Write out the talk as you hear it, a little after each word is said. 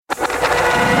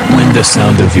find the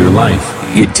sound of your life,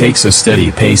 it takes a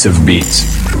steady pace of beats,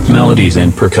 melodies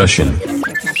and percussion.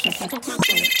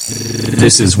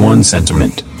 This is one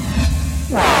sentiment.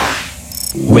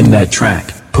 When that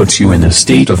track puts you in a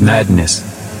state of madness.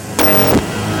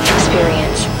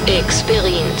 Experience.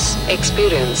 Experience.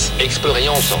 Experience.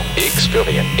 Experience. Experience.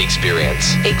 Experience.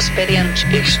 Experience. Experience.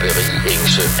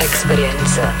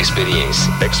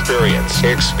 Experience. Experience.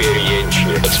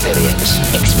 Experience.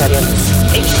 Experience. Experience.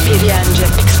 Experience.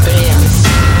 Experience. Experience.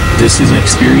 This is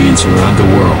experience around the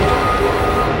world.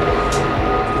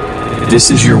 This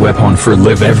is your weapon for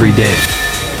live every day.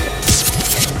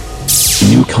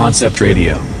 New Concept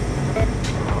Radio.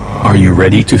 Are you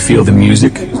ready to feel the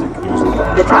music?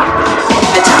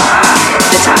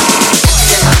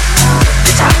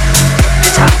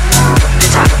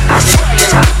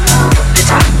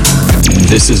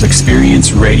 This is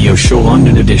Experience Radio Show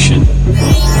London Edition.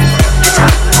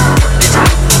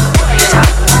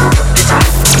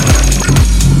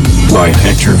 By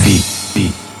Hector V.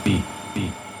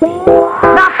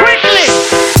 Now quickly!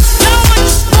 Know when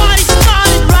this party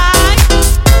started, right?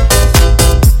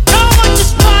 Know when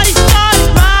this party started,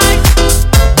 right?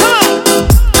 Come on!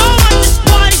 Know when this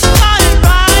party started,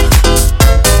 right?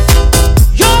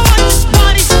 Know when this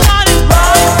party started,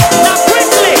 right? Now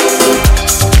quickly!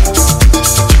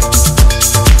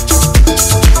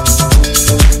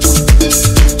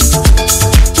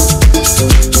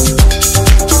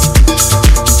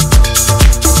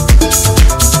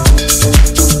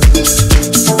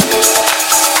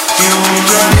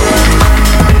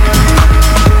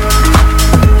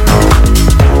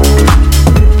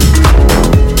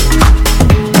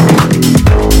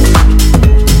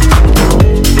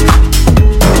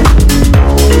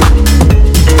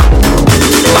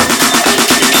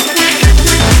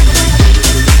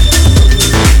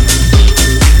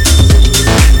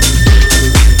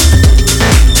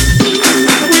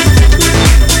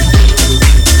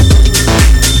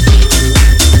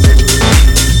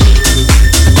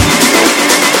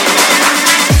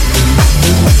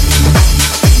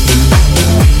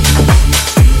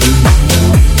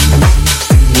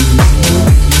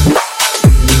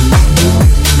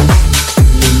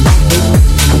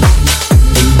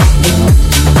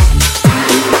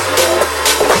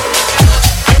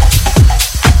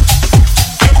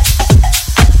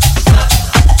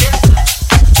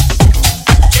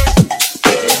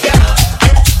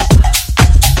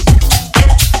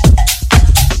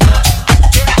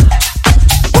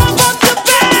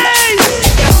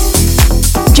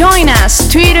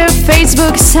 Twitter,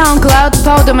 Facebook, SoundCloud,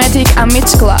 Podomatic and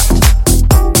Mixcloud.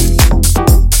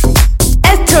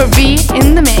 Hector V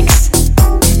in the mix.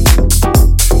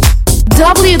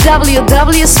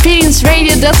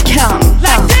 www.experienceradio.com.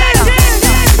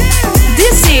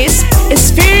 This is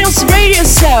Experience Radio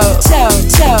Show.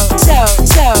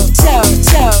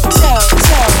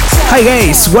 Hi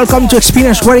guys, welcome to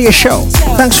Experience Radio Show.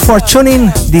 Thanks for tuning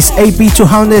this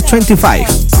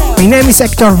Ep225. My name is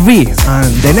Hector V,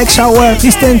 and the next hour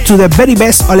listen to the very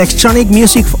best electronic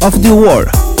music of the world.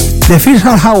 The first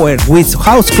half hour with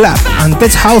house clap and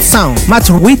pet house sound, match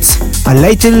with a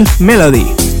little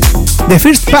melody. The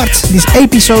first part this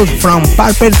episode from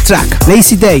Purple Track,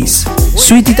 Lazy Days,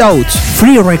 Sweet It Out,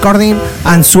 Free Recording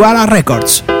and Suara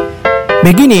Records.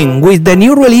 Beginning with the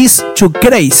new release to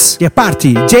Kraze, The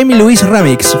Party, Jamie Lewis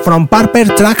remix from Purple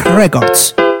Track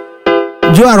Records.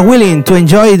 You are willing to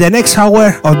enjoy the next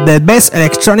hour of the best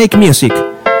electronic music.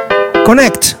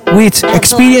 Connect with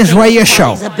Experience Radio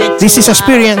Show. This is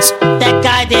Experience. That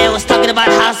guy there was talking about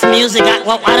house music.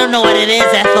 I don't know what it is,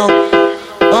 Ethel.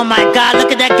 Oh my God,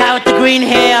 look at that guy with the green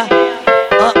hair.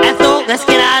 Oh, Ethel, let's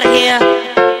get out of here.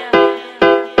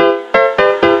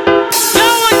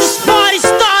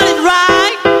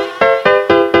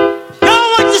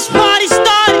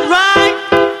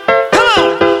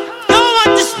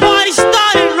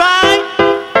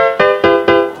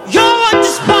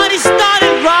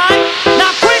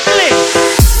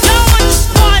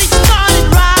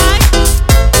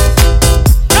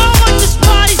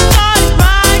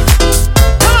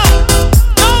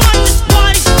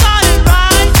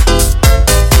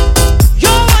 Yo,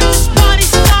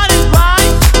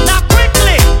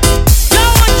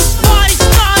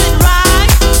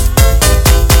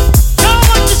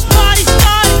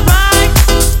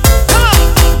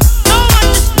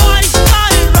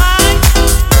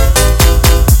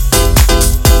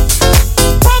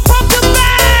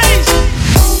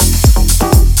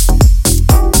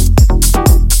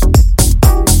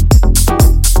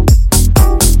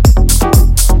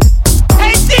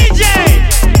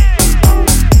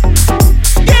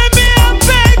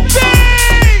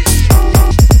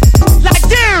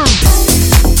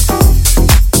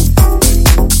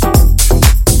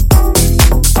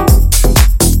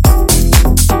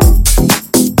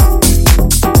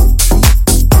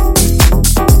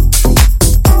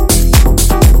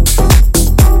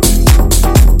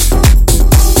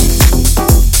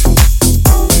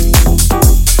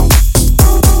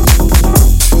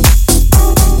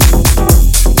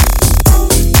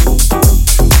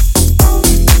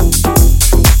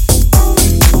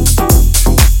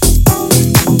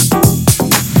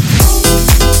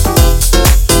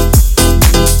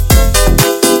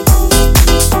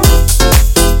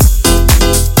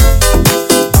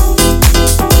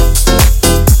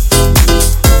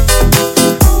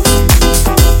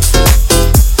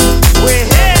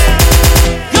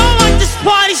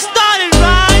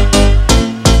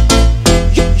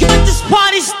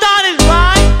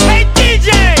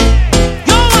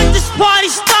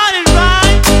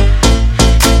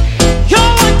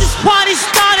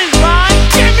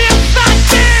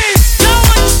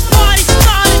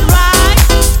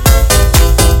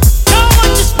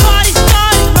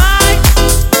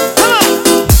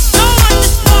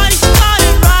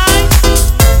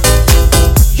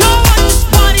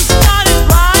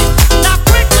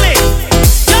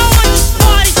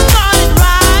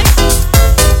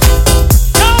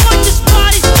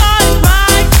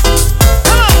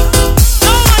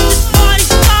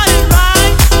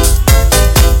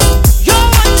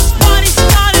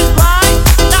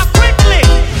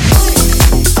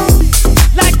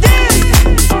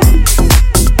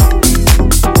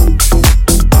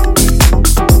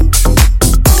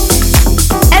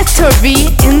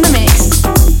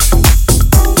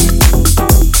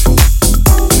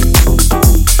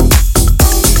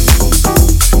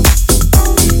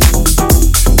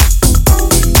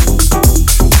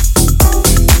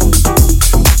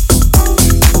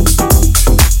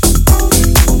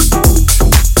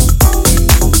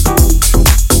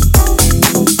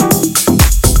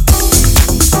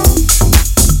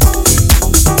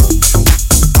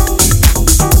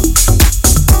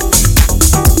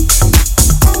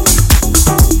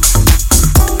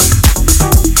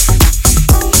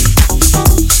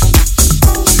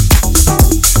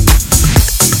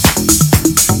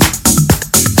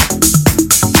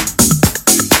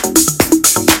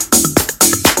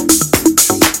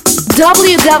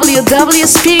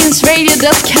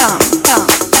 www.experienceradio.com.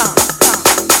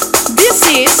 This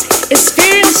is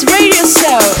Experience Radio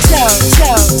Show.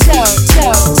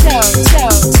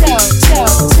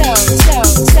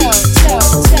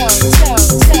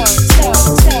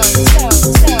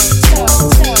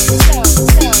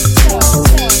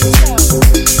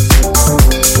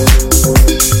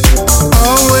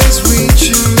 Always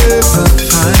reaching, never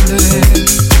finding,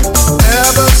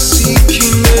 ever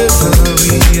seeking, never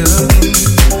realizing.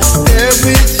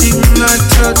 Everything I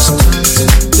touch turns to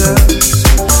dust,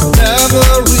 never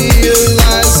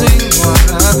realizing what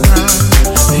I've done.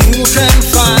 You can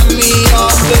find me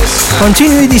on this.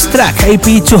 Continue this track,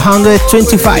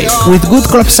 Ep225, with good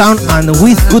club sound and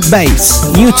with good bass.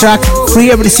 New track, Free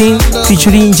Everything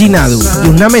Feat.Jinadu.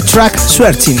 Your name track,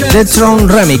 Swerting, Deetron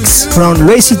remix from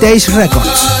Lazy Days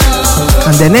Records.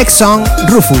 And the next song,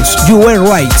 RÜFÜS, You Were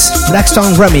Right,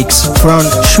 Braxton remix from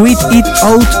Sweet It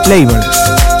Out label.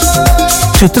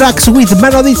 Two tracks with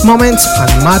melodic moments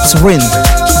and much wind.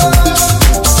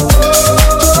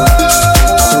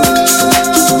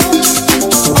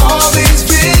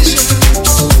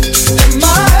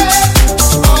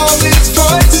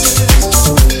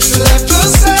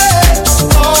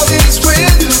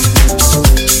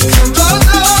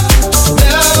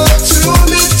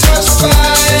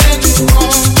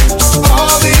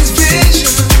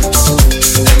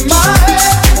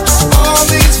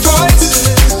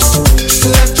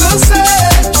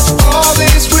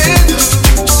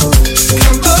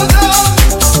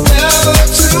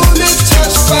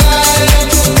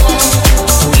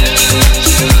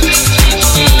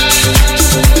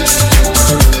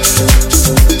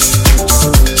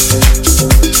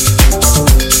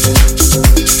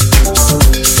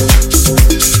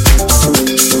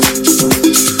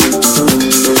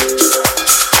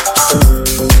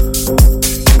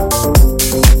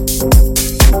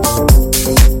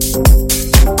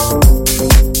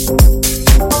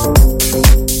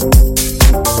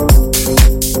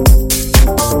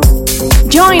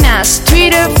 Join us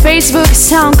Twitter, Facebook,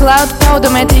 SoundCloud,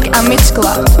 Podomatic and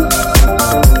Mixcloud.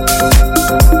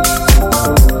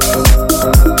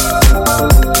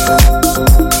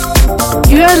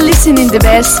 You are listening the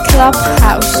best club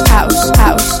house, club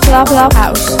house, club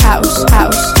house, house,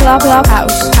 club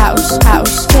house, club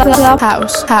house, club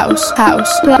house.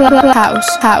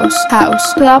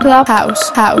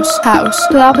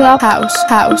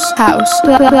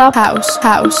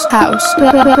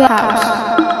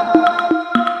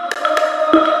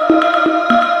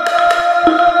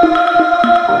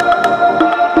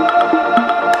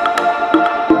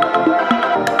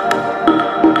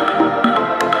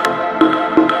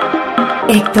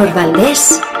 Hector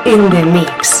Valdés in the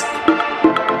mix.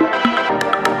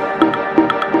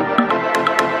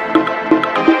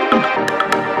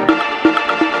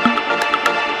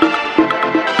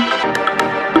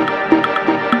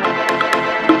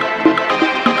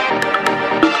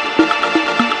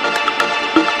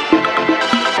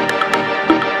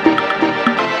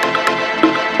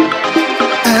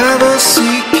 Ever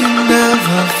seeking,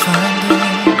 never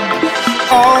finding,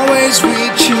 always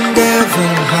reaching ever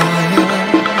higher,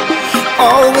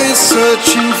 always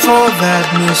searching for that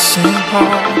missing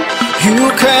part.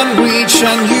 You can reach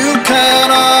and you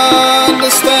can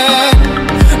understand.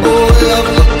 Oh, we're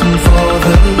looking for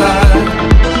the light.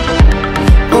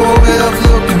 Oh, we're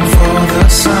looking for the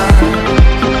sign.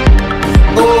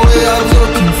 Oh, we are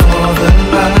looking for the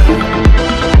light.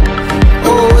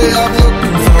 Oh, we are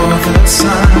looking for the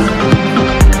sign.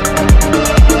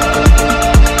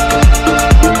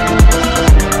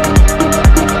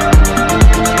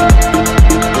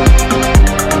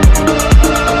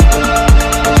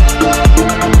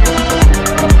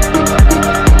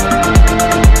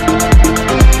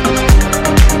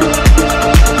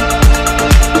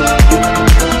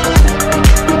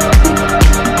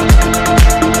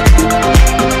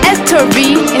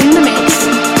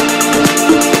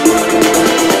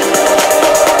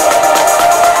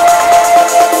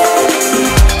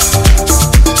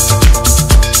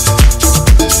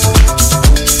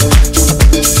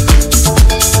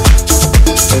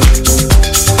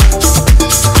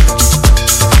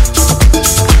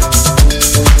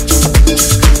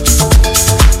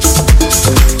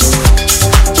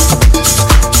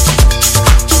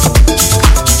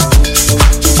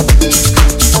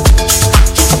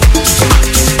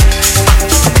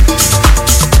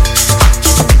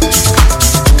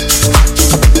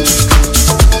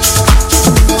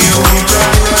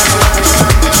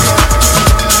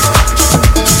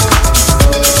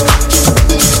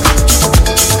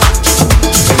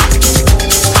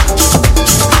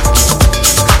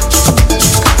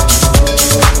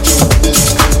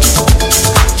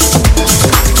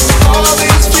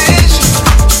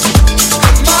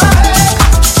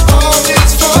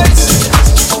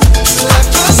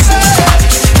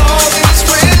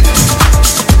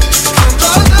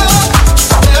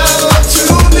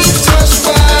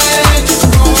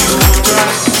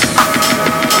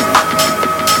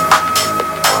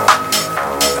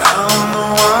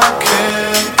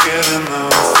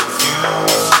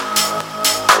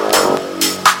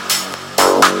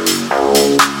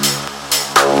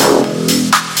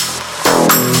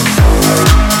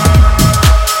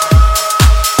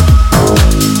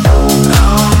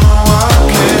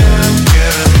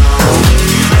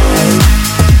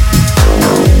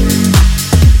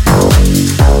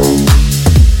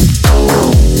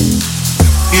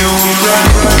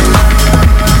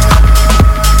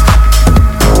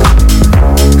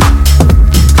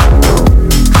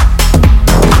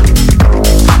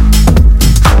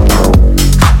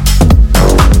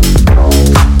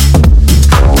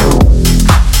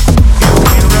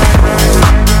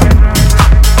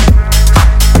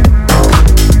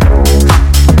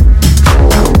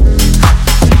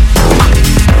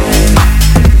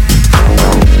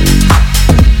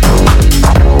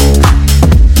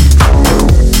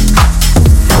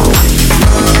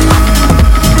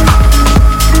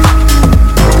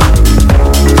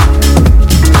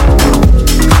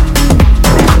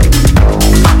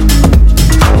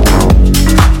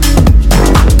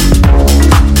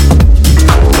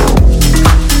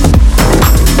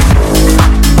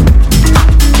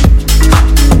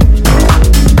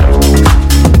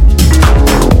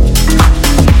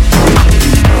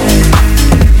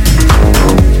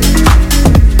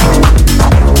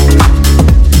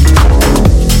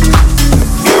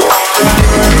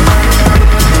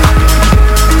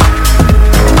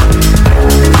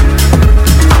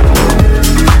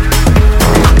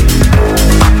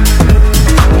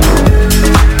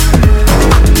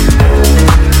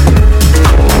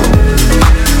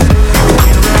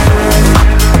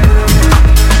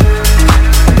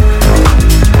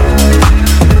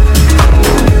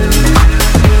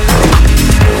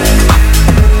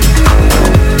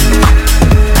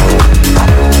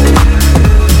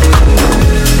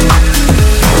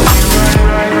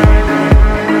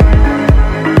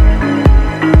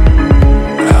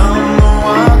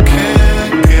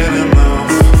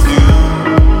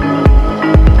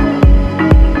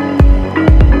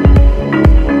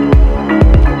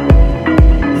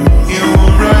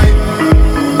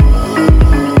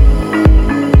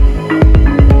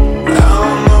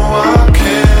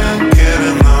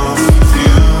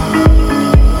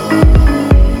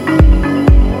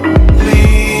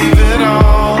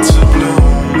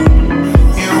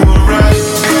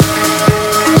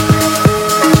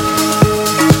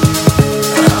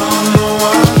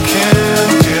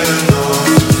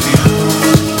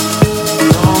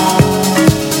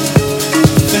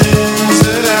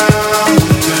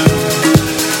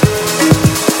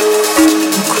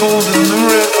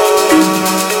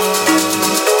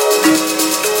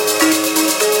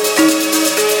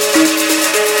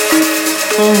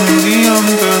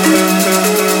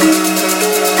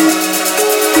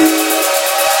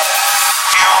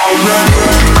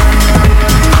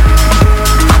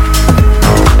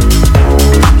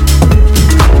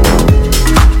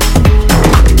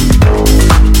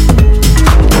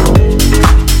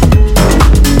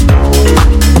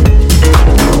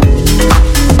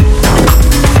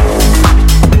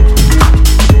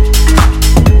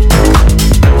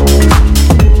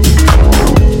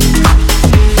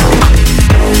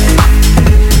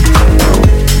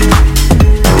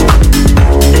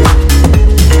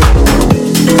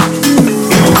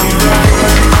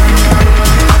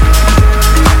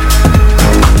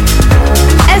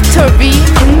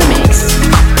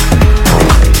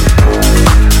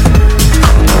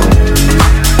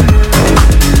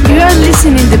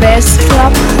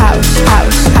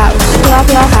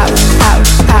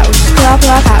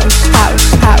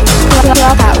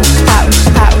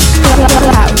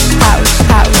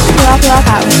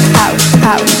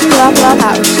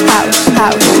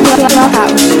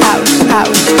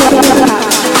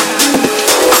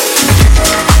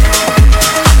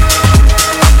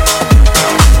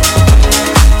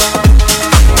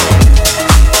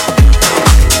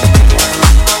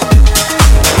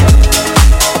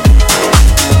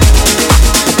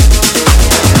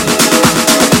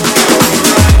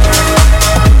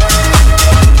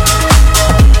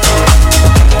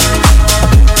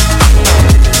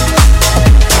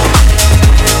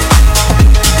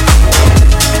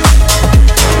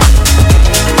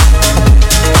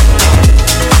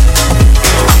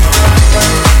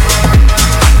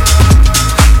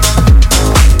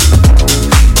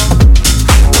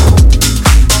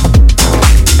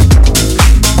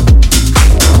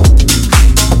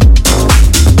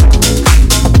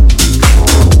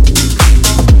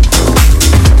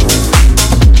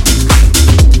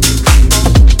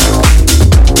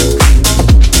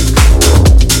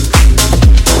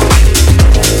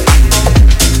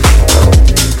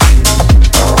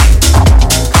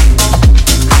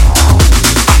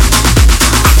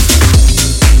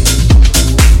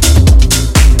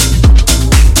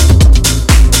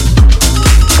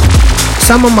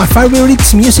 some of my favorite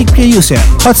music producer,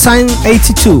 Hot Sign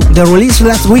 82. They released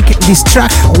last week this track,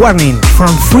 Warning,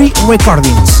 from Free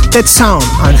Recordings. That sound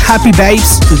and happy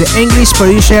vibes to the English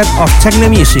producer of techno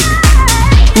music.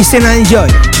 Listen and enjoy.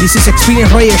 This is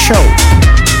Experience Radio Show.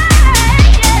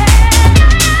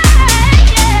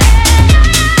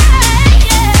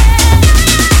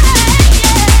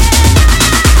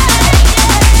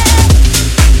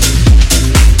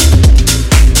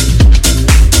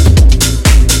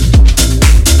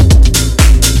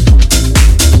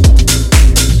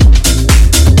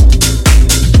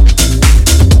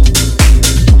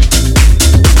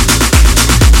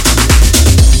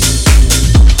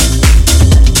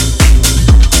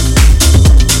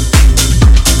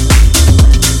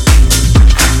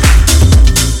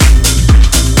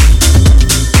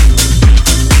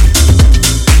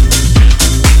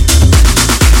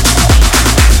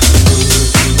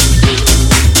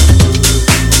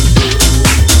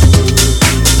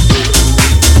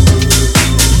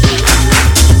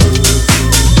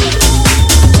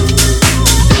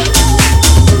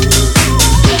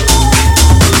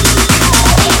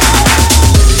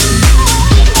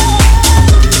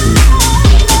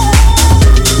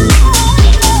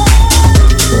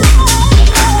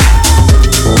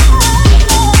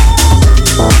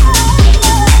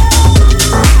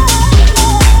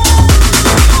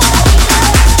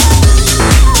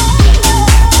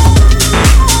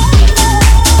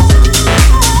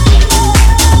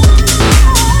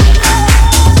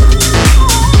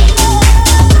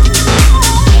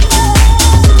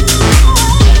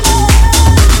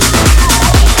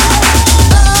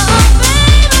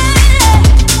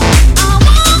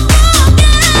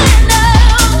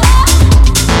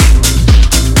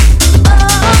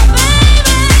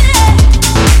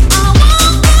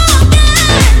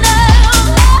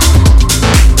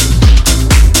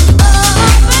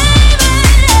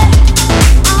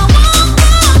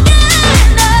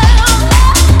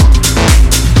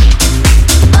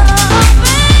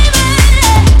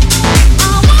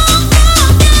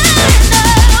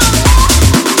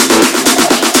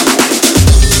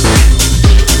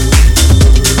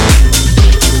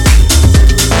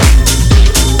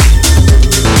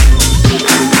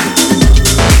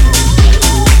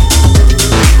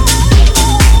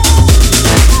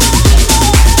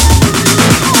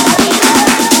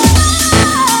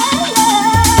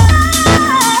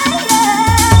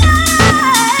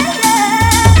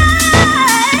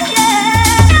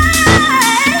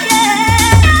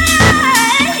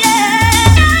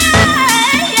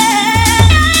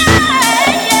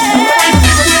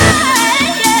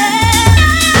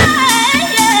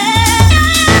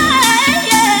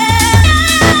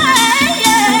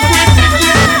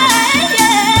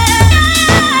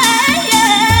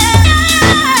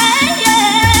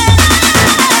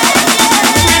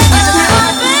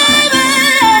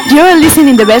 You're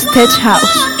listening the best tech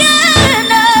house.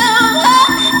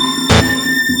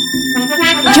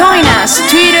 Join us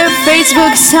Twitter,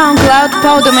 Facebook, SoundCloud,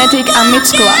 Podomatic and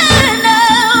Mixcloud.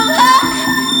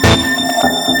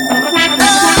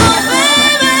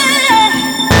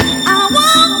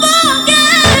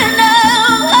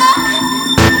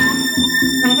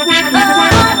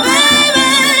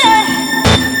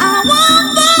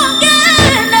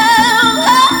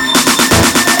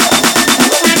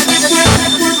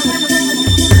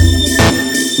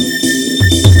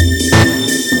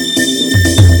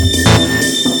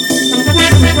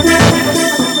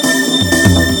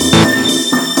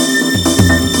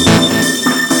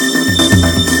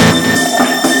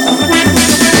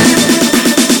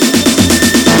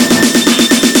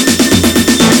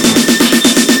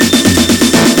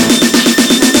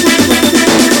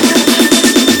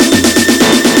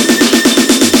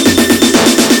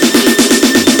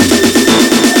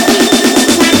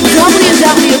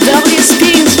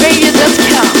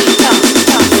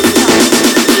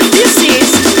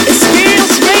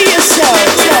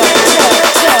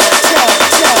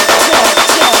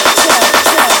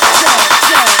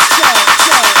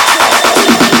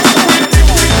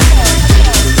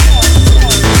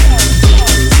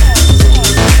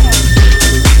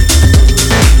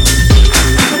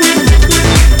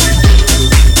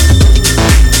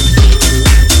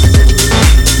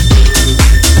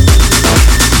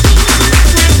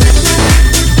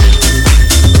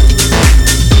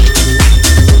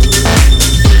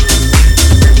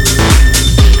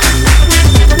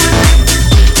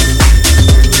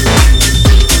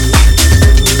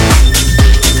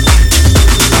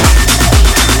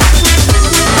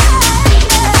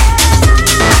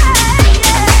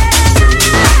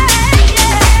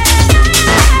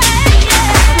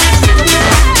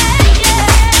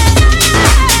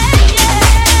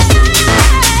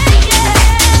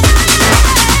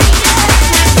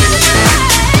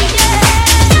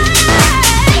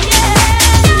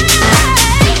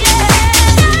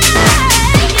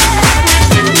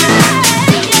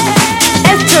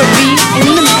 Yeowoobii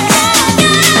in the mix.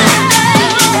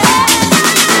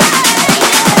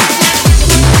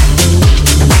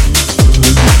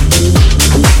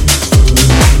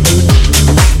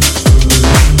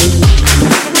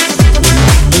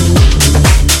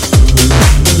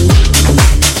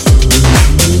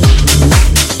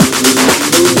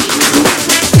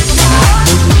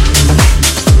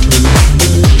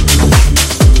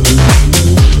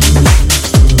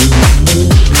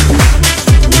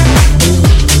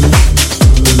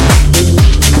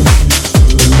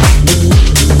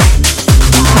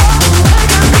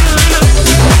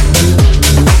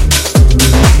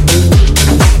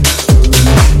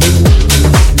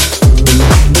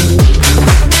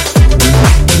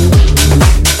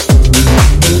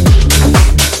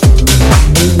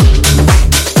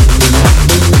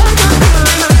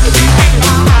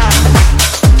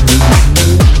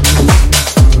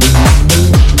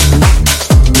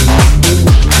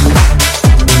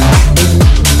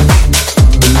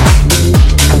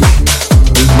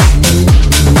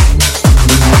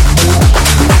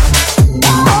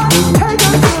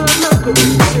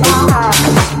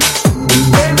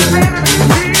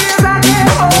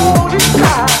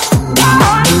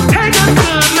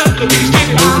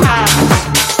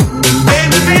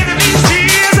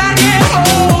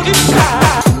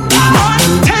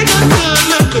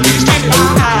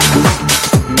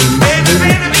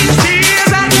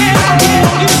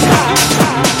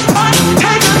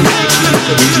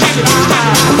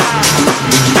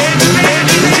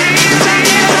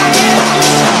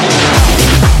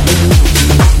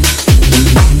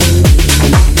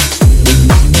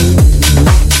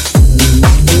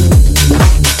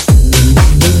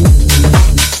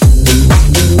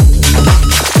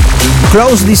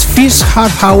 Close this first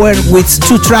half hour with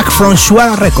two tracks from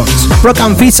Suara Records, Prok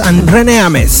Fitch and Rene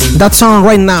Amesz. That song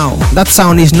right now, that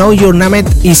sound is Know Your Name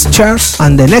is Cœur,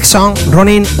 and the next song,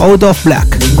 Running Out of Black.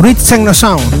 Great techno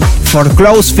sound for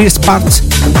close first parts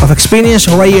of Experience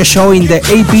Radio Show in the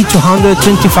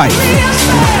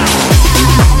Ep225.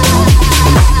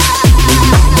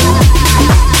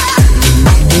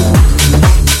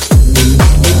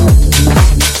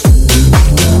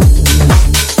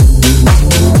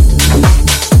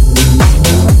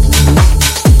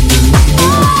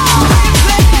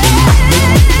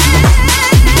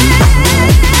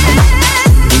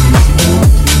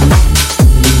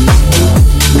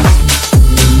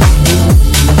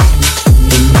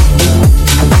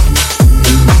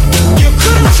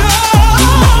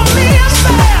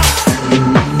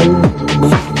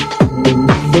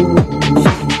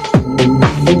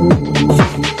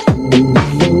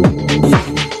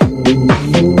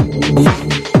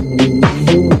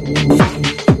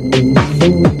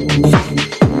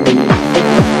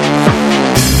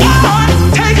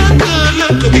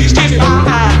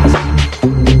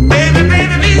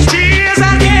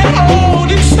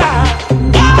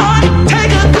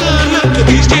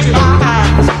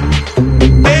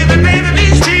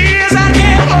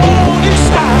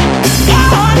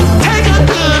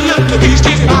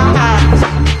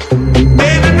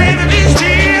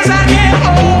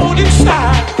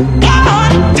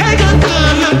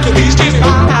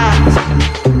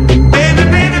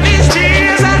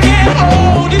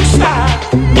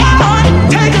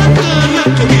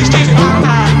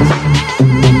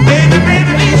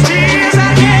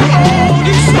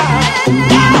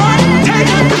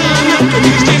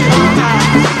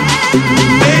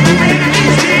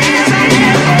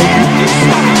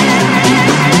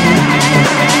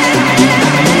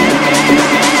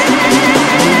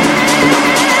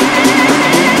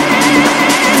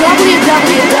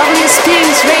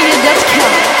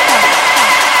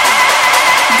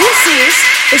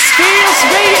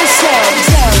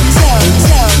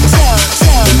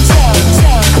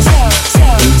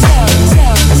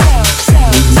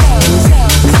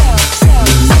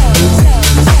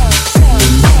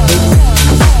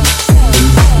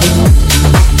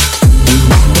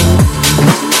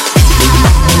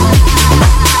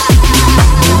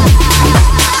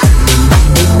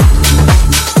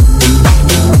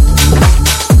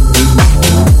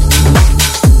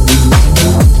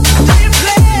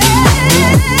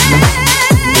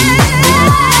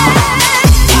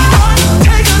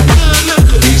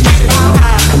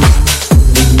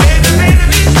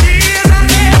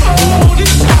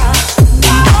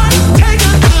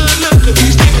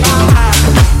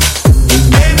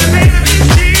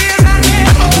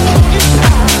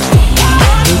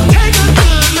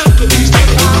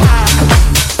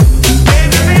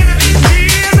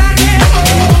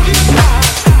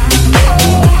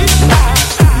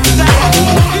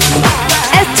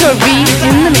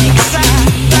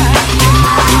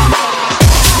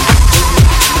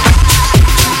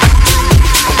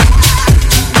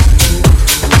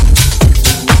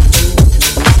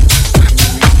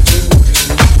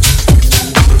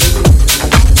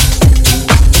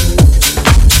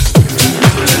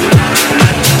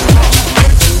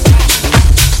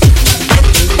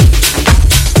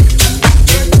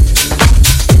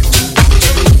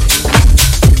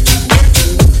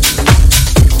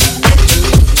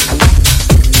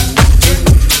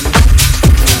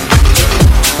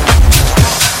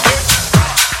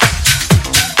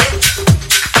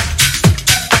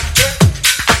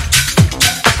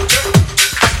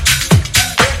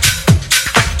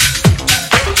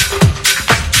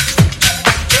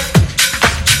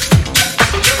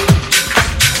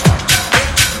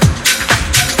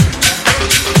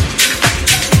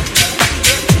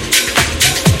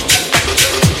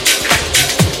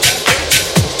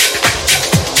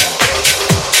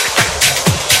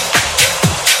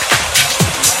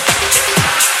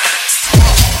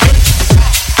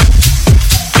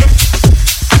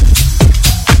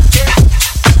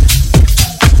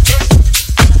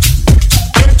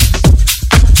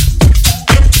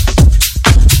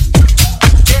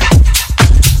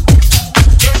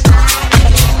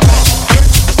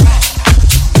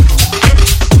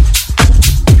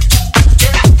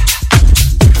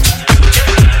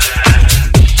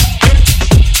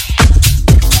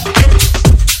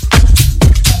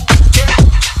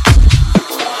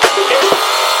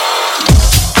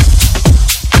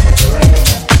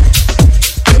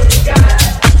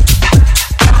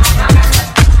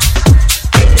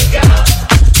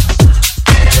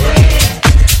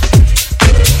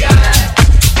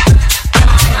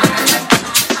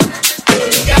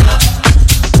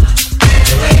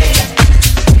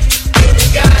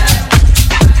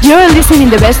 listening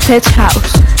in the best tech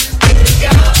house.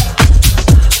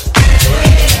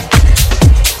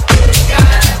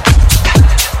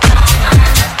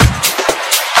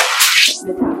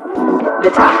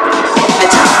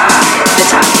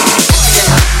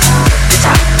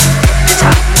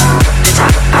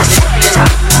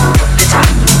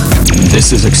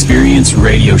 This is Experience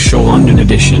Radio Show London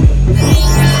edition.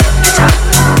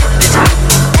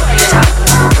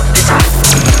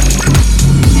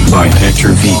 By Hector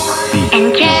V.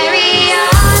 And carry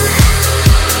on.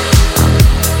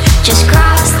 Just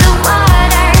cross the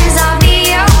waters, I'll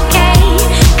be okay.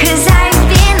 'Cause I've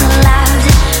been loved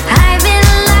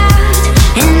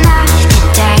enough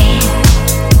today.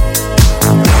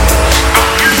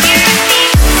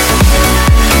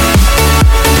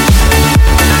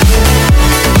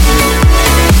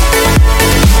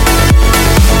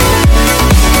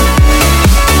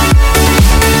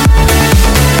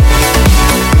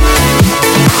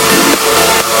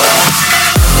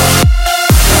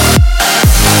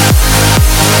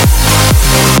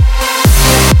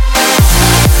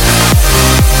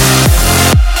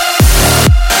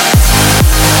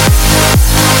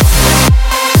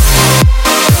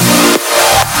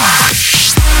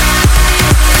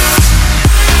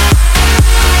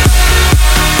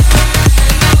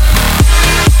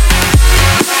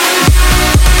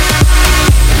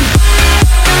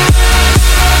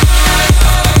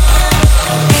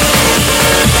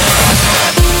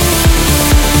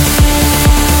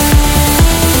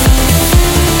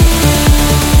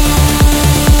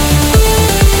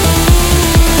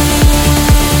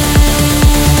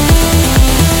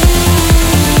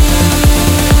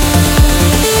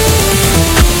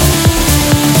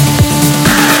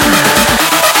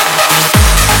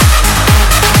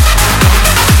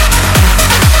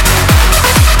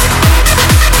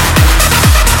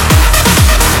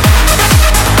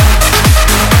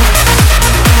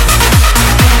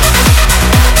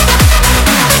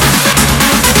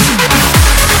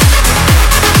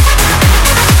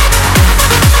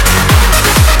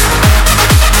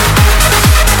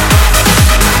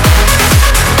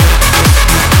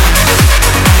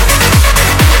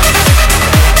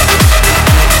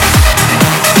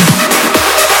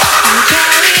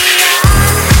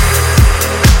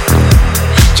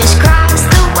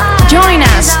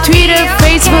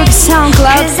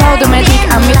 SoundCloud, Podomatic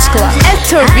and Mixcloud.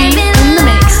 Hector V in the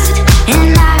mix.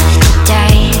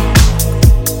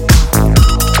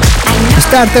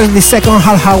 Started the second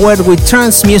half hour with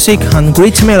trance music and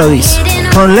great melodies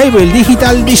from label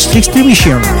Digital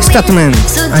Distribution, Statement,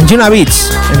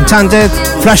 Anjunabeats, Enchanted,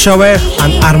 Flashover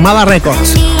and Armada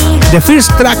Records. The first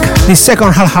track, the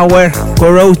second half hour,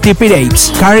 Corrode the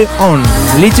Pirates, Carry On,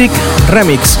 Electric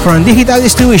Remix from Digital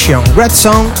Distribution, great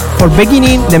song for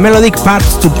beginning the melodic part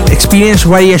to Experience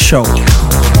Radio Show.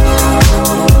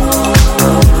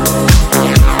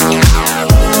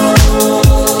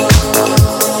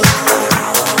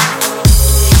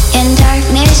 In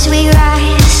darkness we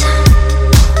rise,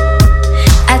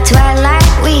 at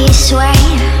twilight we sway.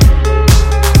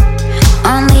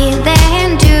 Only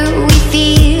then do we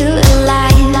feel alive.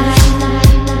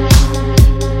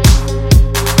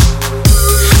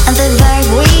 And the vibe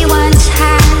we once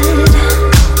had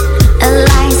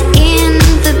lies in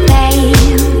the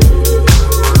pain.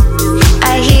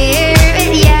 I hear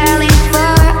it yelling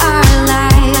for our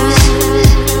lives.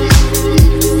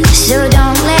 So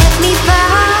don't let me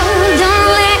fall, don't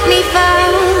let me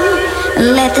fall.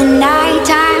 Let the night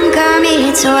time come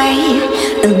its way.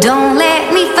 Don't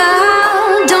let me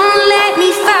fall, don't let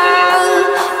me fall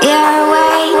your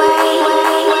way.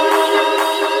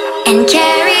 And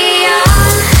carry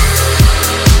on.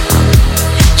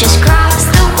 Just cross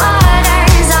the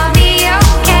waters, I'll be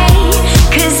okay.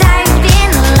 'Cause I've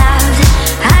been loved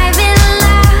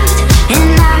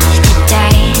enough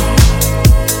today.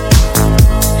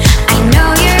 I know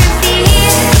your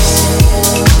fears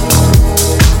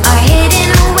are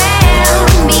hidden well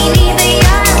beneath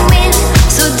your wind.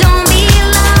 So don't be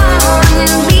alone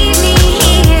and leave me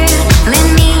here. Let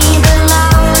me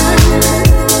belong.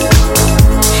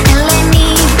 And let me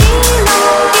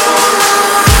belong.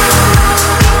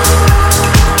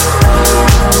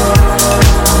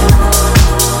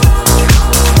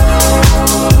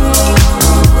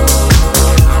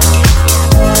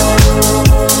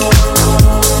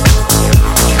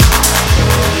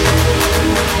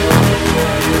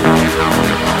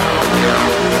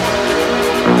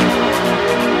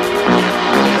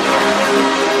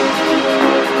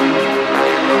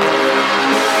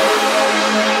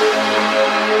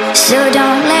 So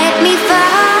don't let me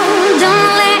fall,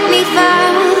 don't let me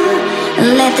fall.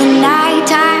 Let the night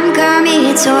time come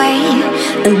its way.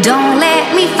 Don't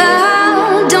let me fall.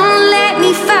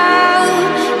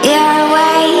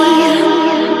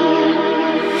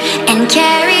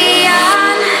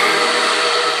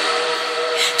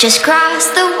 Just cross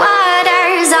the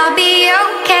waters, I'll be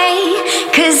okay.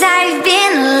 'Cause I've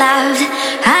been loved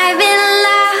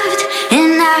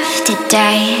enough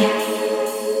today.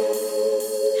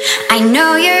 I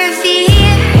know your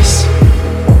fears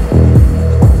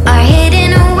are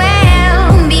hidden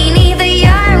well beneath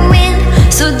your wind.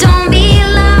 So don't be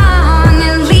long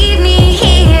and leave me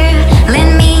here. Let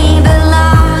me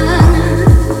belong.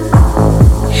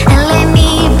 And let me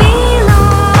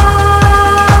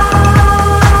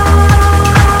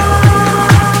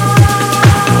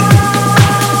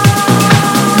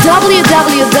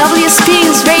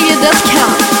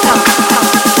www.experienceradio.com.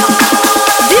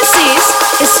 This is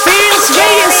Experience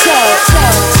Radio Show.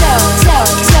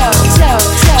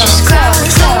 just cross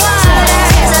the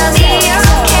waters, I'll be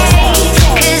okay.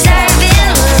 'Cause I've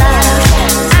been loved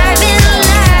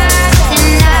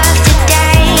enough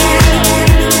today.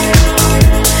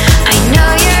 I know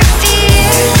your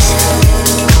fears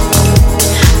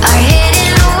are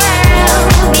hidden well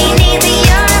beneath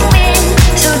your wind.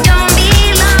 So don't be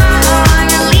long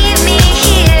and leave me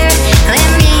here. Let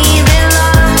me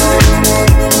belong.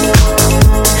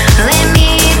 Let me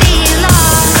belong.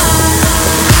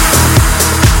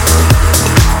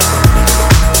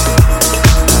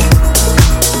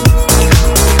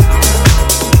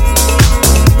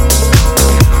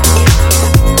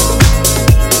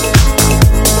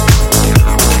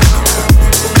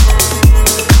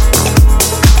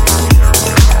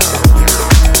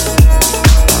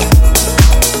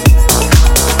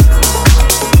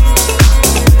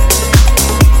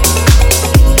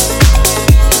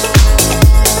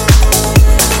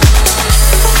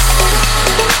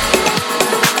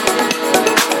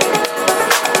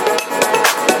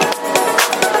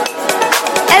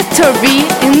 Hector V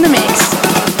in the mix.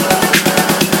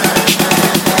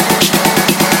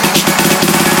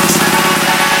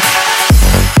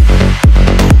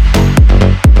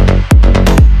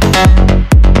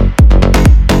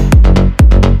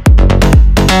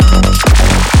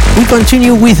 We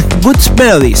continue with Good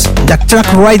Melodies, the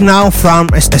track right now from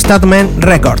Statement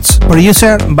Records,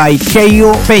 produced by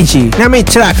Kago Pengchi. Name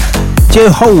track,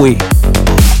 Yeowoobii.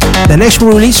 The next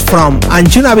release from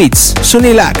Anjunabeats,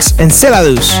 Sunilax,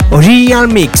 Enceladus, original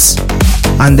mix.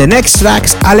 And the next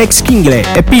track's Klingle,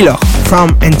 Epilogue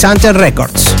from Enchanted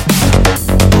Records.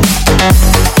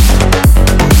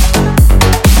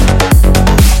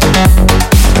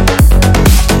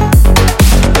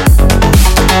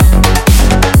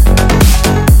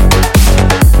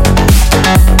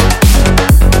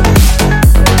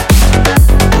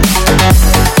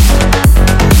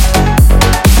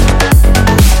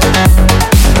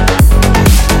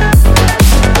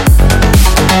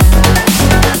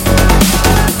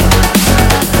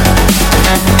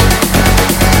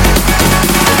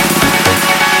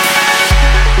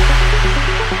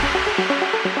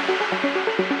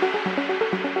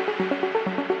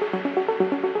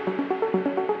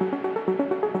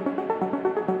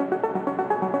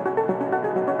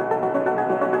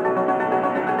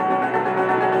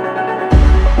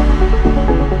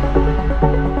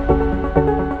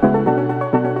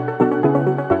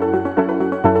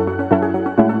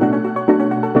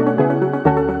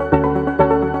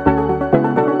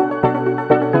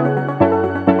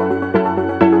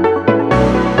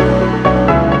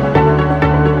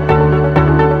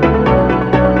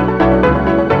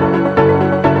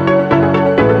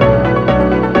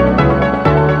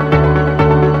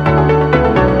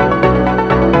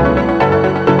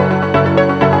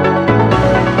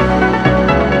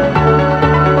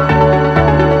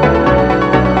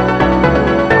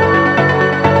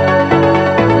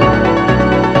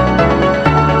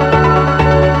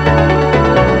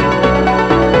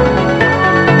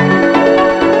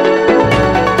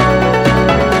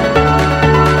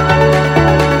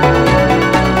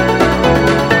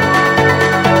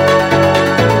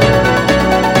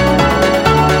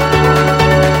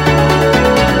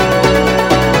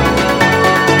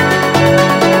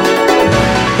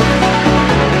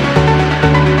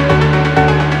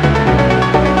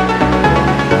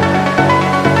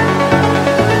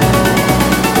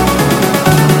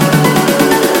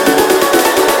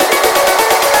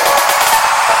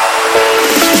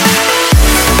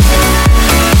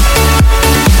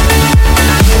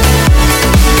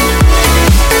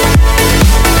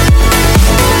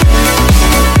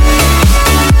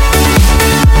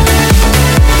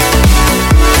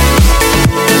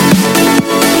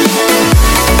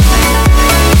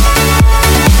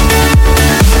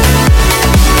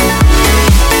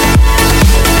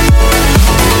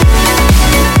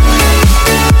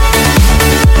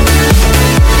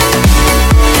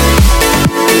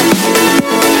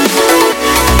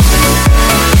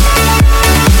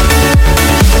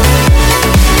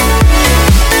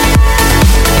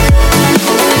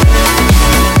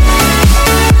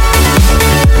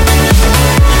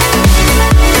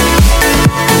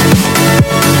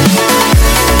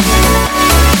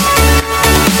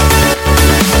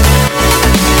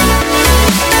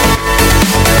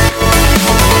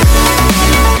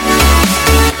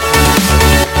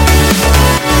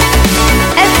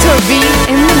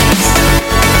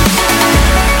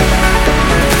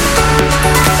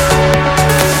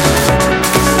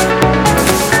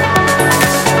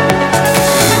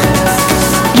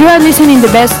 are listening the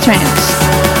best trance.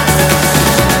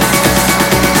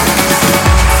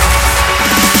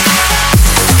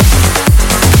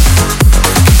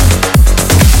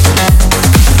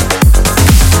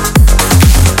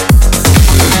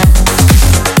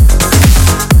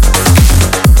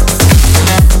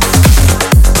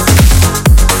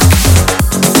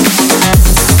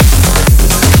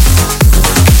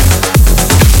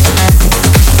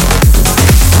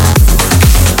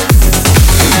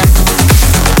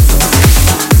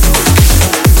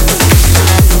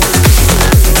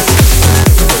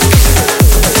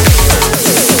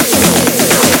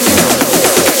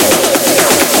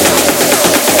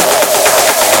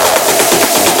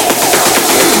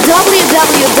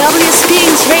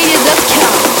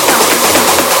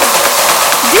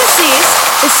 www.experience.radio.com. This is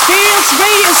Experience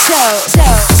Radio Show.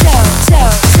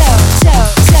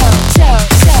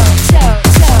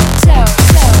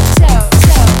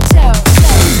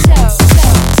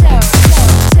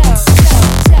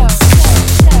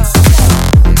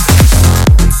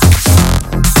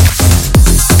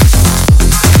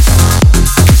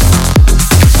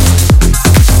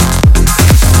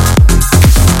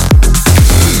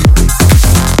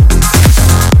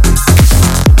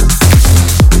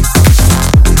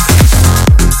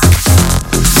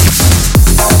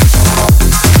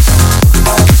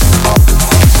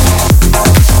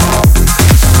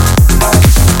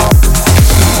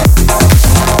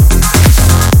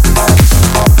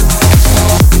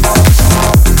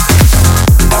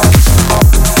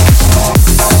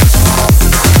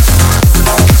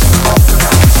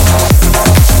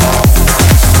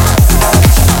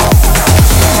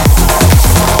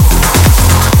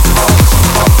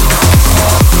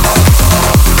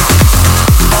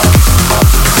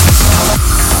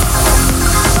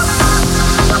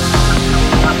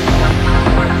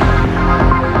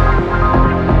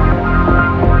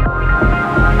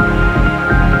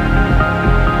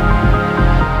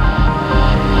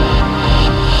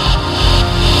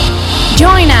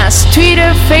 Join us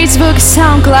Twitter, Facebook,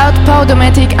 SoundCloud,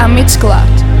 Podomatic and Mixcloud.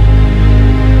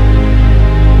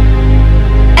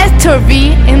 Hector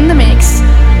V in the mix.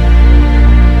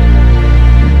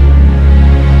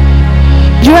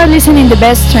 You are listening the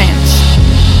best trance.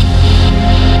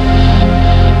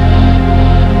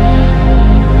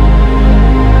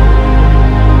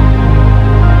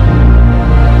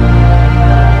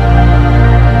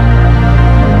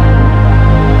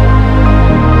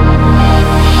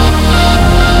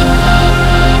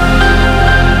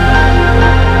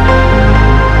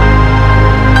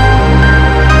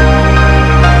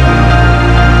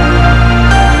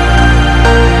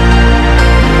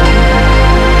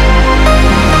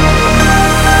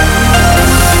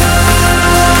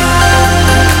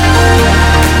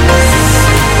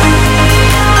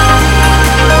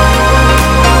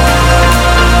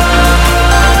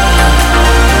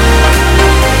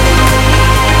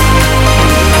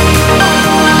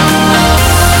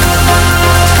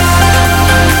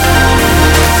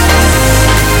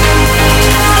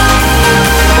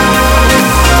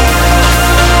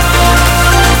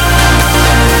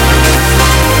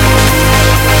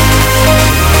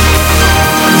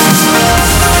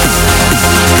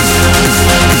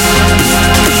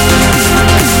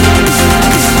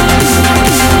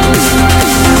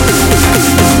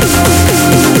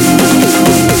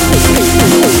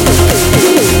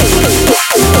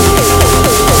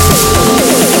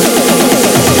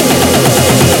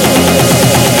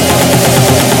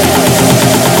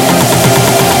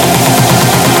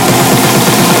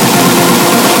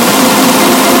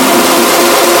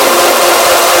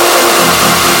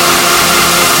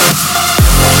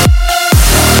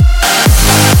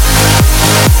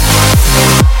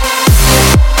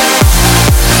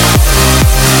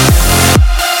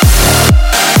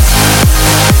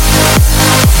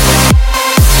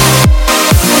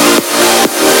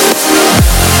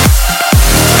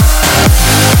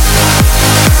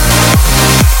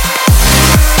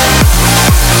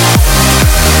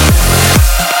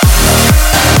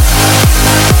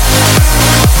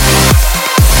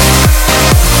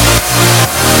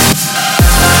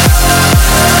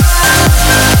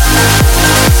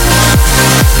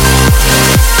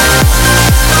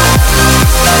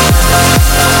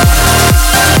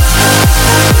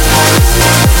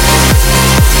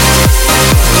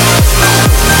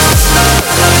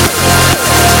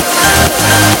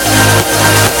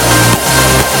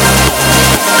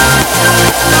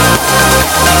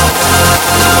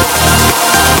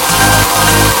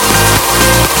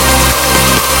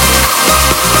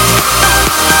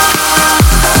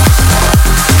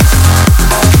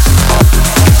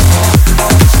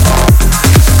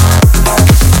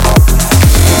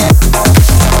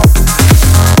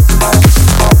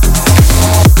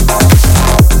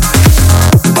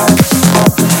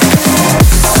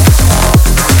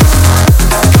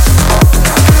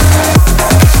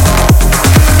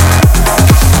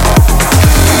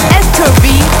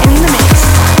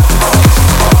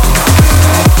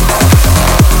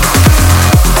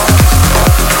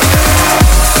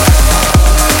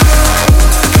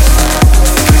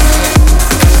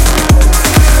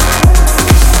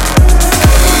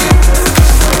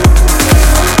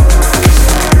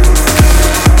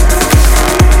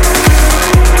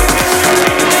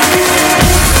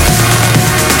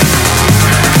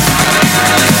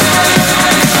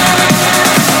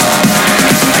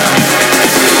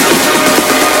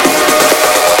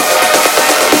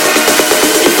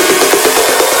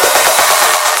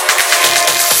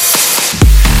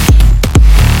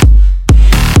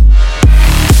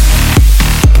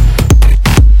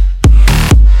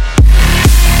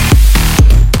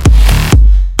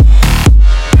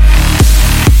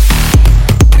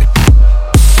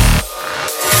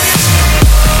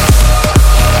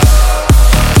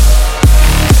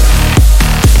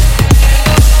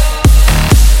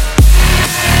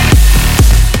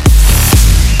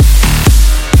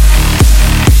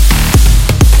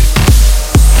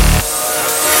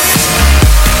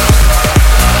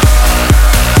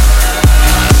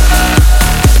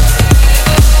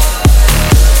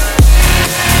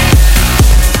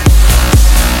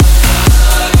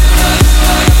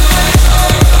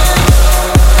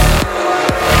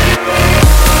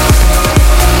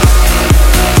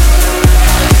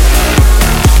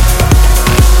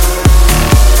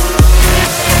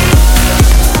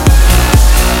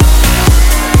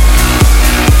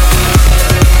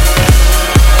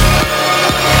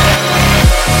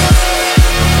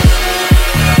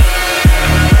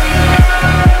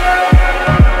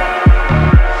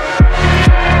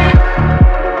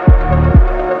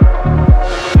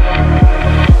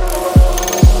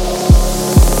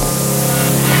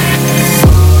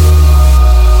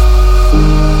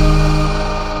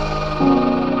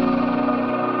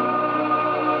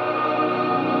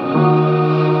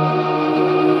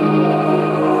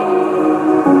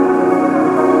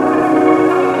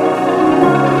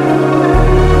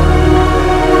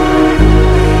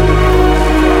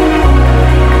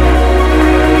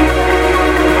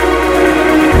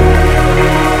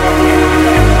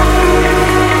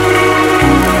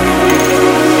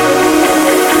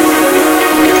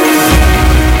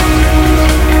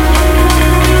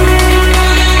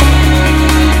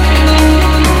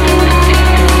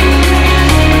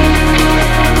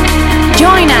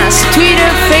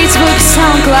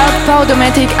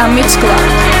 Magnetic and Mix Club.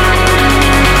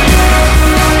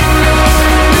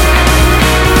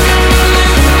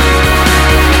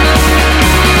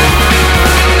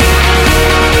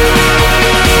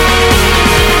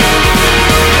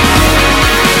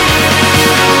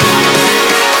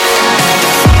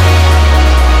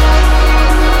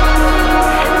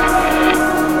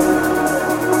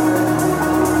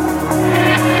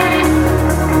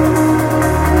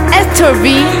 Hector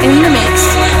V in the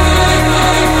mix.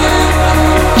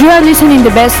 You are listening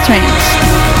the best trance.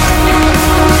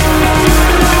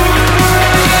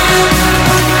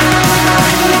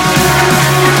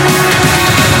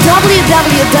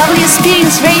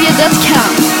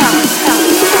 www.experienceradio.com.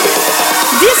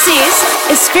 This is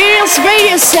Experience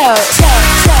Radio Show.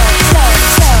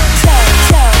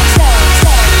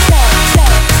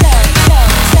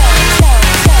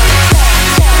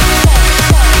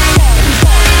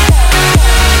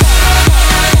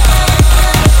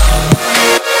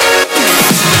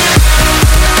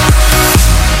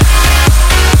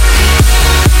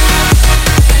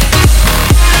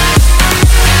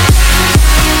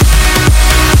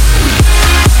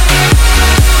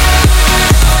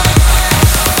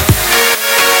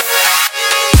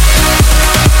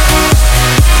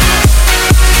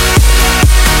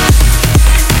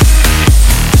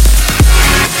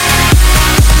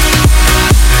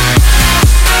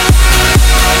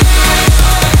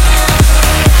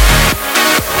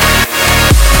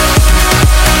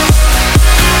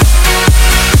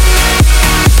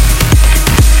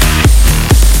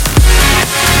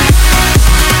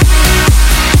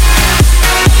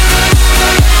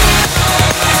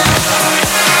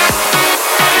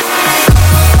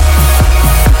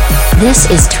 This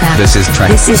is track. This is track.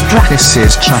 This is track. This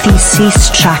is track. This is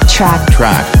track. Track.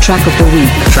 Track of the week.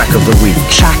 Track of the week.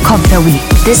 Track of the week.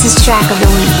 This is track of the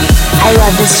week. I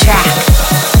love this track.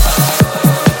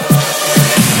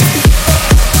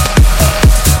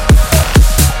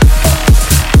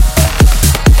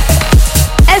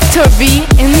 Hector V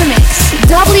in the mix.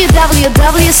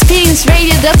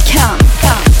 www.experienceradio.com.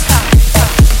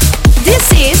 This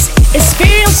is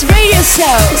Experience Radio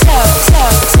Show.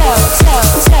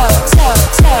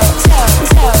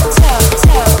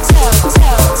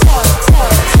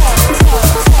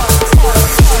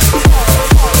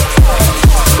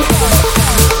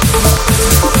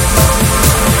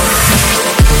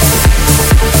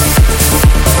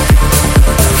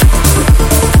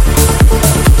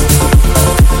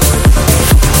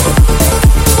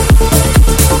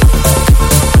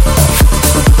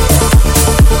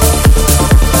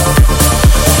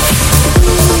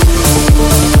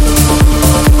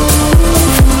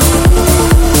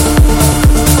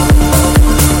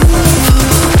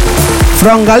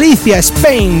 From Galicia,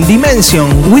 Spain,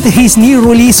 Dimension, with his new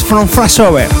release from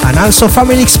Flashover, and also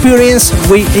Family Experience,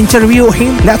 we interviewed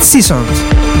him last season.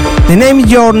 The name of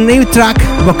your new track,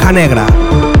 Bocanegra.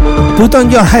 Put on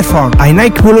your headphone a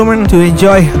night volume to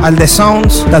enjoy all the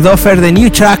sounds that offer the new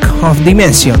track of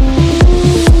Dimension.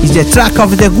 It's the track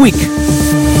of the week.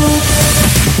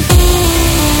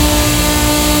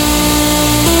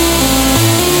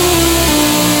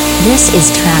 This is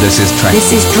track. This is track.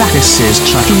 This is track. This is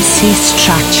track. This is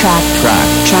track. Track.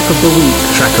 Track of the week.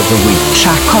 Track of the week.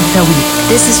 Track of the week.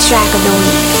 This is track of the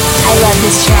week. I love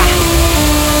this track.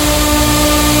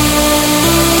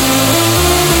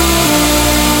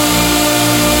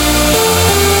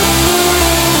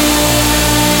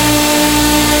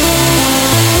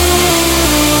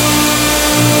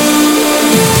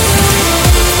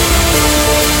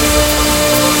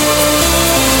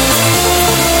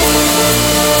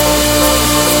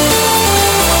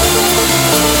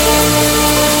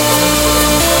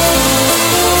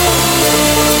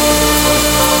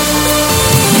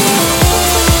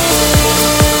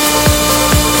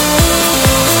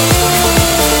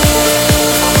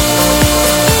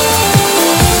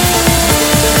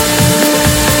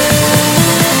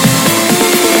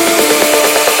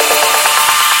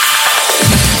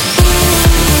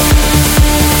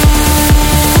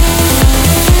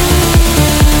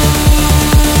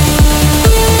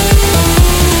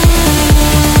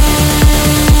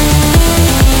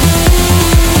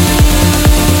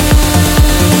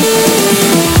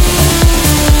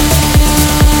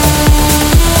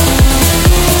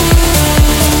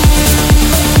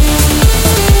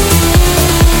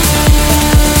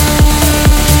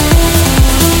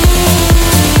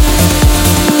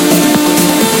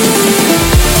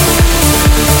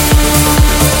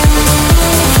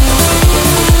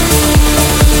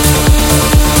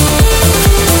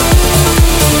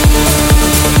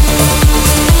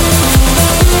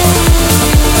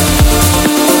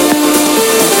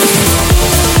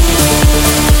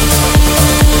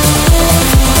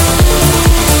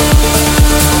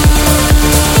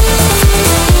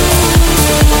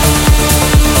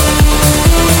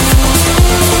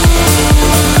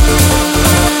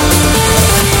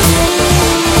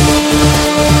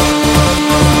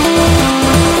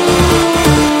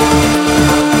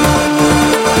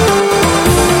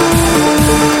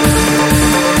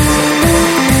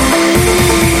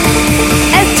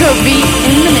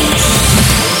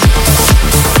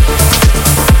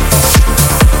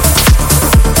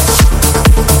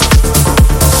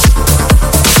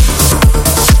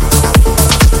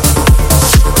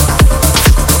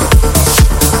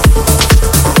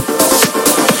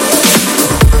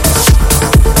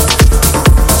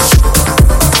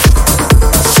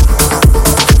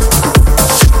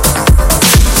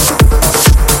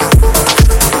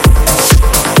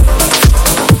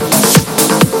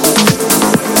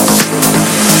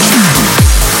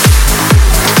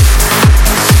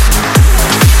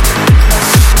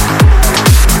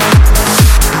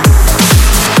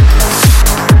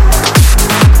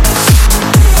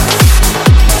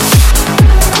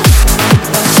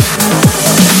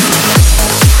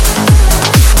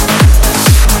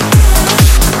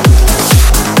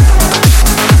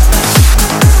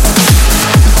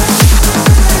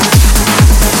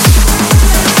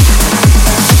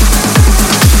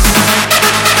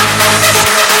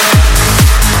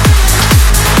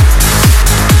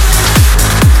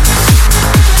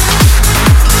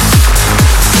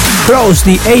 close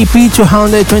the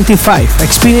Ep225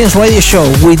 Experience Radio Show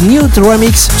with new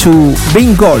remix to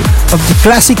Being Gold of the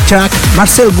classic track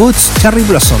Marcel Woods' Cherry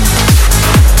Blossom.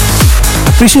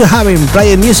 Appreciate having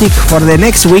played music for the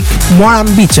next week more and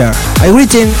better. I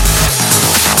written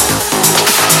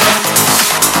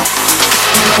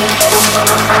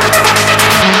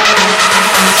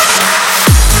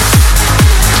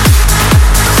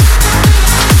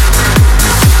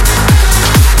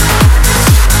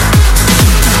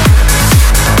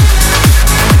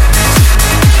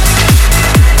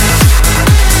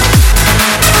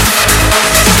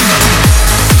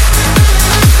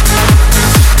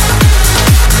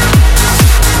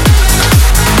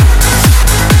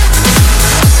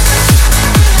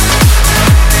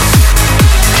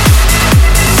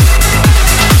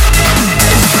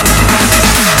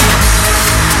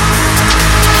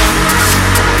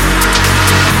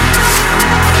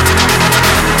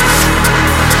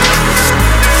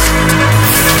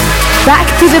Back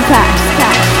to the past.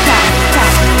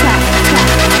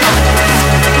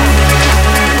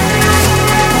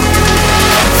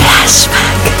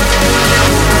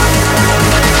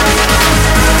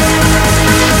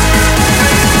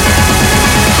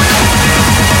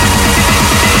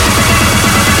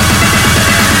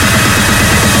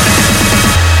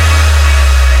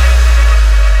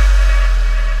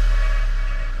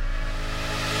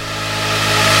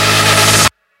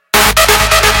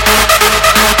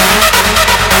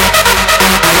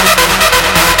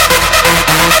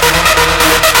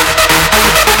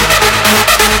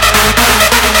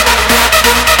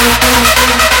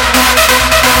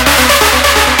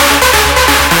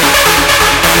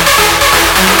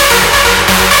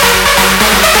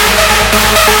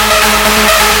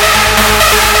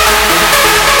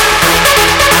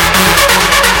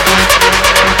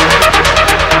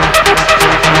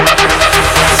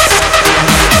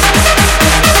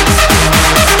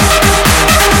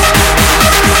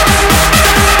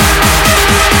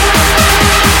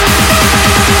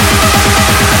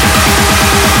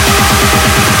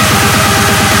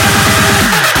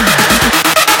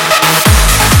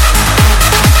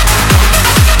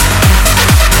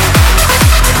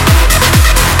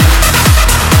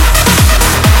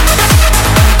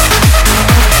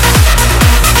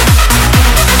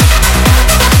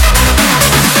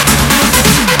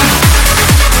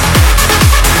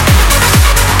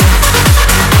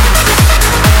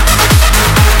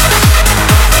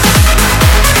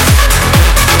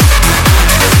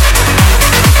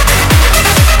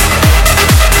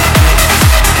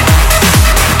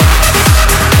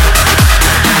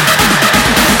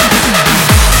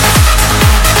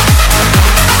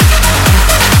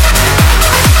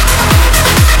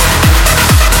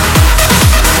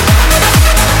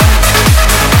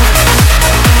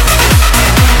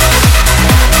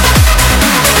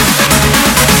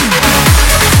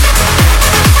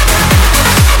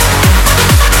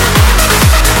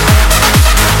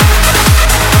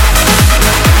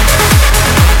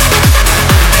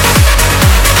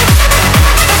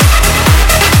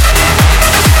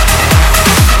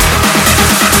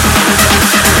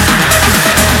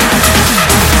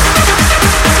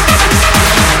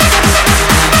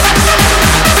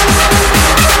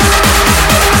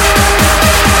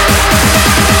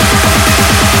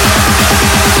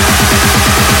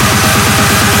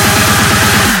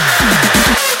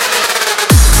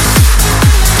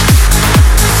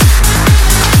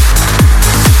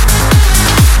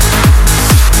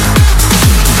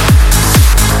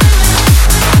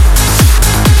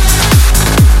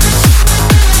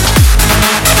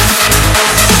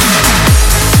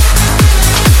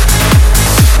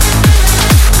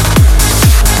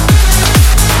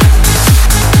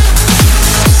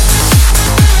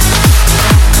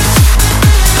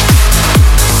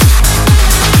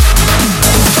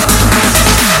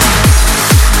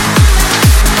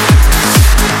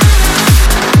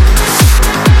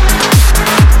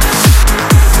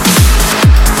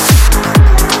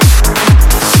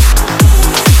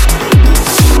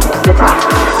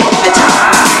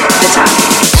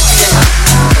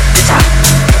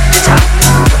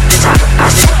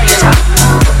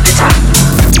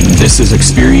 This is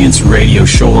Experience Radio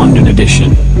Show London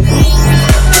Edition.